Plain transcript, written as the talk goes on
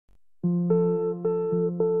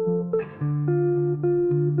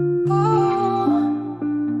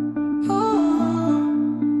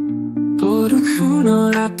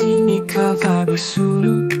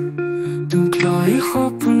sulok দুমক্লই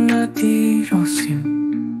সপোনাতিৰচিন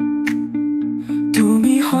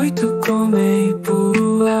তুমি হয়তো গমেই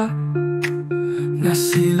পোৱা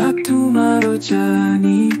নাছিলা তোমাৰ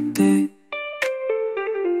জানিতে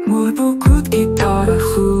মোৰ বুকুত গীতৰ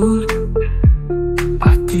সুৰ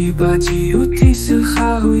পাতি বাজি উঠিছিল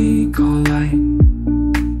সাহুই গলাই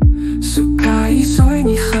শুকাই ছয়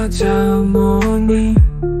নিশা জামনি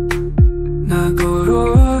নাগৰৰ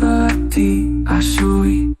ৰাতি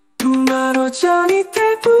আচৰি তোমাৰ জানিতে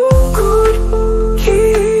বুকুত কি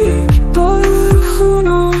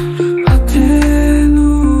বৰষুণৰ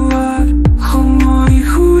আতেনুৱাৰ সময়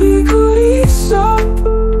ঘূৰি ঘূৰি চব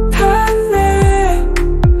ধানে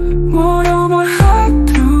মৰমৰ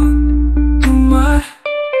হাতটো তোমাৰ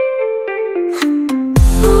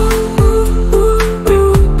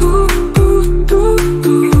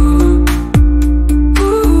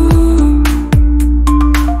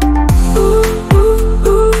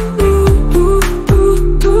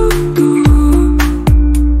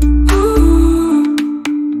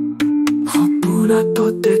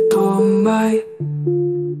সপোনতে তোমায়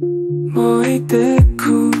মই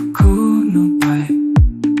দেখো কোনোবাই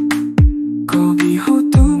কবিহো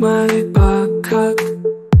তোমাৰে পাখাত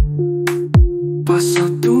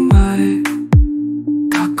পাছত তোমাৰে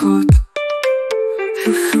কাকত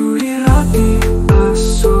শিশুৰি ৰাতি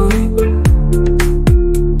আচৰি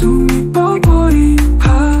তুমি পাবৰি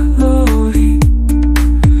ভালৰি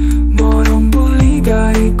মৰম বুলি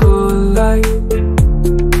গাই গলাই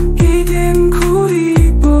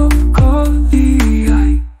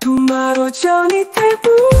জানিতে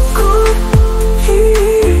বুকুত কি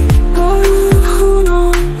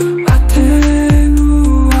বৰষুণৰ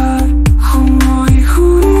আতেনুৱাৰ সময়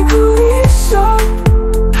ঘূৰি ঘূৰি চব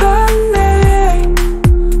ধানে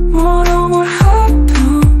মৰমৰ হাতটো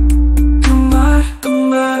তোমাৰ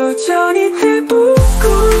জানিতে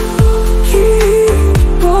বুকুত কি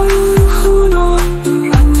বৰষুণৰ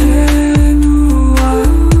আতেনুৱাৰ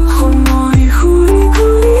সময় ঘূৰি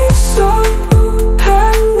ঘূৰি চব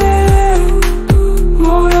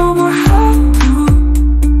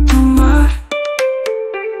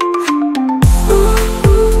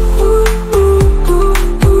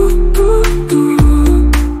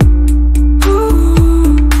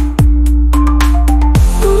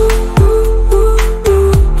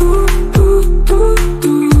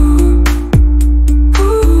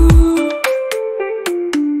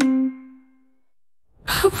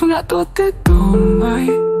সপোনতে তোমায়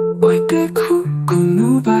মই দেখো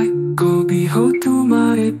কোনোবাই কবিহো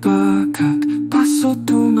তোমাৰে পাখাত পাছত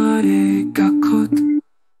তোমাৰে কাষত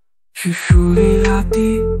শিশুৰি ৰাতি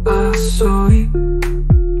আচৰি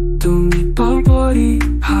তুমি পাবৰি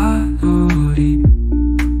ভালৰি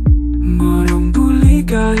মৰম বুলি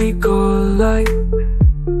গাই গলাই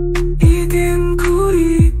এদিন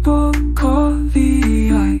ঘূৰিব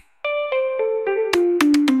কলিয়াই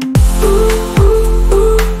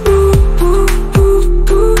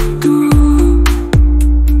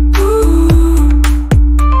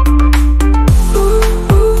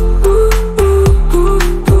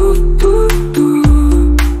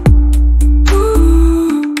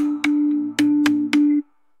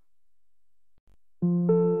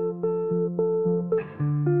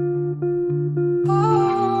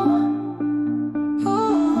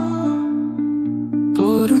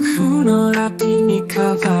বৰষুণৰ ৰাতি নিশা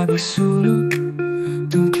ভাগি sulok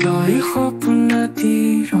দুমক্লই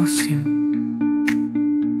সপোনাতিৰচিন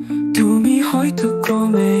তুমি হয়তো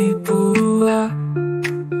গমেই পোৱা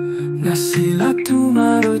নাছিলা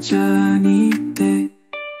তোমাৰ জানিতে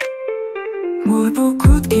মোৰ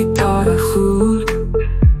বুকুত গীতৰ সুৰ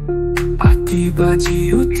পাতি বাজি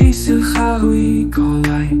উঠিছিল সাহুই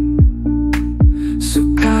গলাই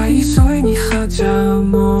শুকাই ছয় নিশা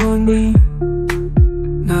জামনি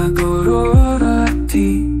নাগৰৰ ৰাতি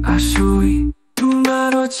আচৰি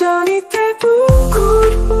তোমাৰ জানিতে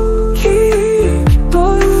বুকুত কি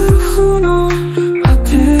বৰষুণৰ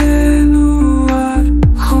আতেনুৱাৰ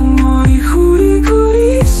সময় ঘূৰি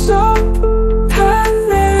ঘূৰি চব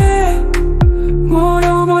ধানে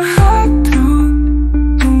মৰমৰ হাতটো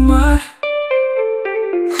তোমাৰ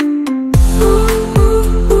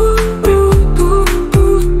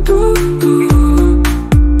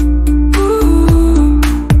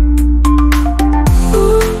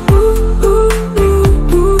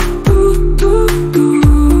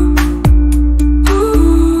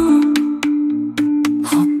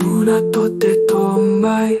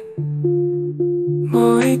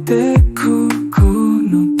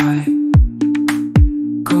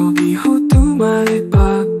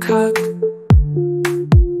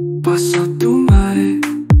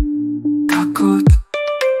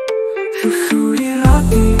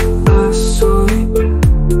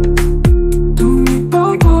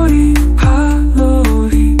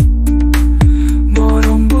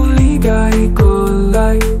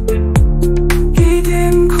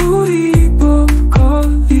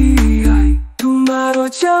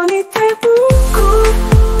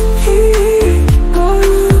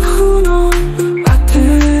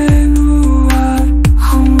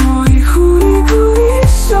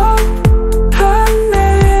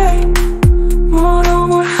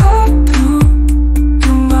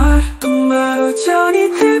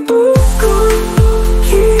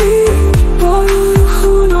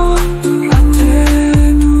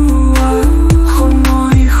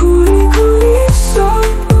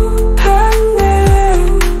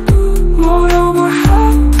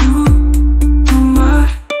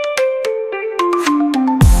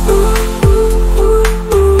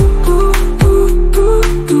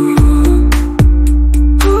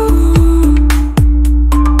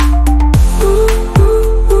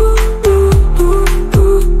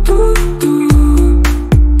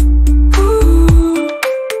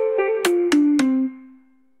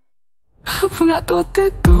তোতে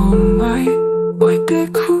তোমায় মই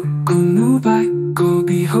দেখো কোনোবাই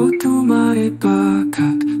কবিহ তোমাৰে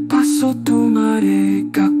পাখাত পাছত তোমাৰে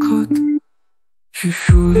কাষত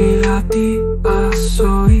শিশুৰে ৰাতি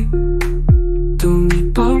আচৰি তুমি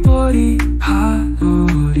পাবৰি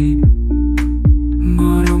ভালৰি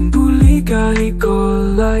মৰম বুলি গালি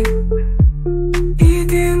গলাই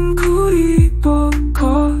এদিন ঘূৰিব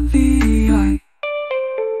কলিয়াই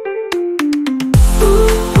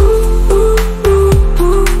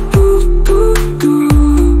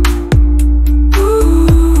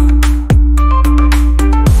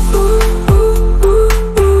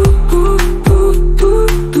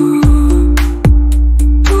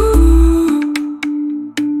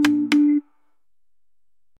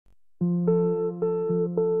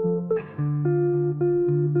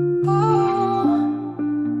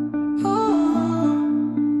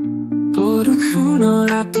Borough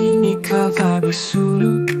ৰাতি নিশা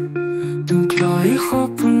ভাবিছিলো তোমাক লৈ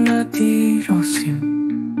সপোন ৰাতি ৰচিম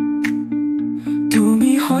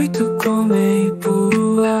তুমি হয়তো গমেই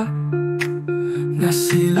পোৱা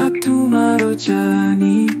নাছিলা তোমাৰ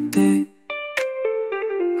জানিতে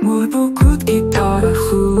মোৰ বুকুত গীতৰ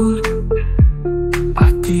সুৰ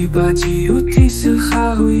পাতি বাজি উঠিছিল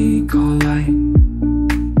শাহুই গলাই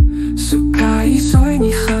চুকাই ছয়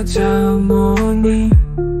নিশা জামনি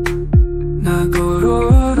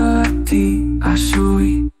নাগৰৰ ৰাতি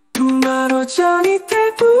আচৰি তোমাৰ জানিতে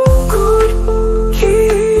বুকুৰ কি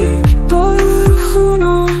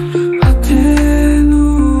বৰষুণৰ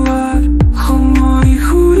আতেলোৱাৰ সময়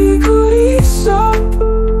ঘূৰি ঘূৰি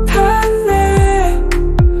চবফালে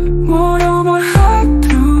মৰমৰ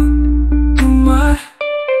হাতটো তোমাৰ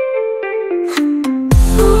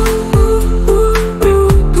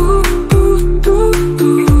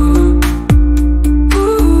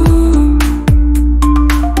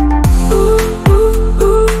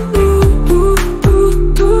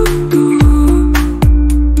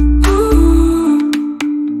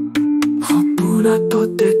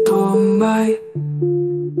তোতে তোমায়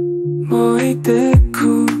মই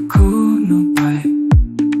দেখো কোনোবাই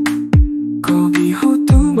কবিহ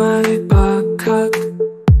তোমাৰে পাখাত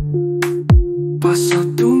পাছত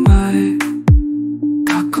তোমাৰে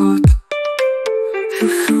কাষত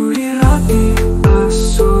শিশুৰে ৰাতি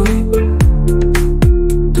আচৰি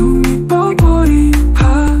তুমি পাবৰি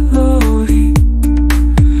ভালৰি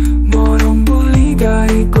মৰম বুলি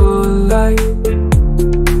গাই গলাই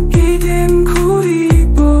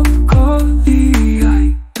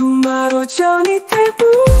জানিতে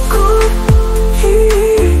বুকুৰ কি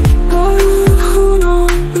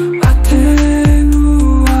বৰষুণৰ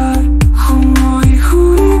আতেলোৱাৰ সময়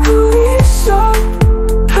ঘূৰি ঘূৰি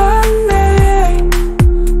চবফালে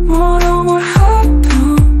মৰমৰ হাতটো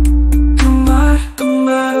তোমাৰ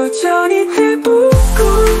জানিতে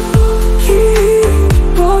বুকুৰ কি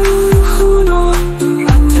বৰষুণৰ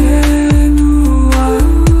আতেলোৱাৰ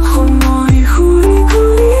সময় ঘূৰি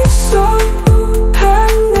ঘূৰি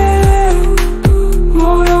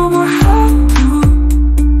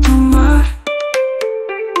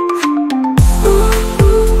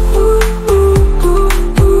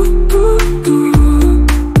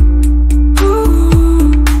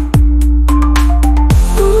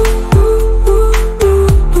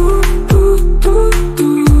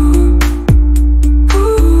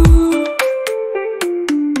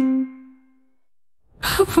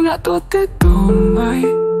তোতে তোমায়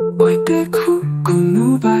মই দেখো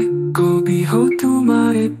কোনোবাই কবিহ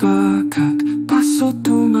তোমাৰে পাখাত পাছত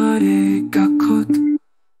তোমাৰে কাষত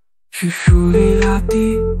শিশুৰে ৰাতি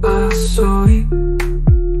আচৰি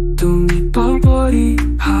তুমি পাবৰি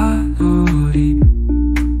ভালৰি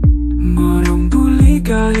মৰম বুলি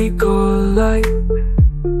গালি গলাই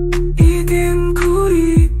এদিন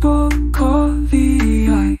ঘূৰিব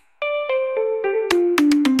কলিয়াই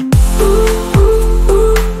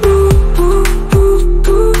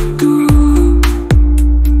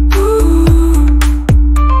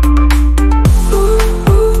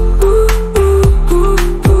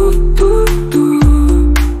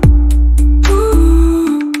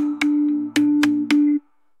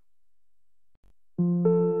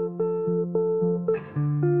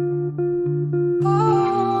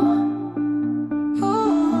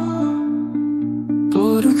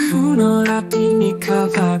বৰষুণৰ ৰাতি নিশা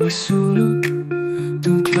ভাবিছিলো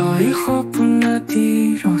তোমাক লৈ সপোন ৰাতি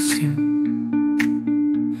ৰচিম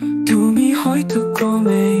তুমি হয়তো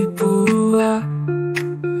গমেই পোৱা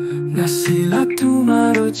নাছিলা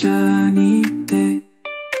তোমাৰ জানিতে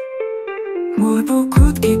মোৰ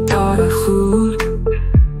বুকুত গীতৰ সুৰ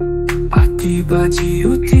পাতি বাজি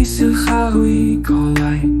উঠিছিল শাহুই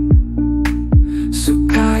গলাই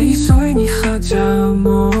চুকাই ছয় নিশা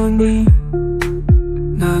জামনি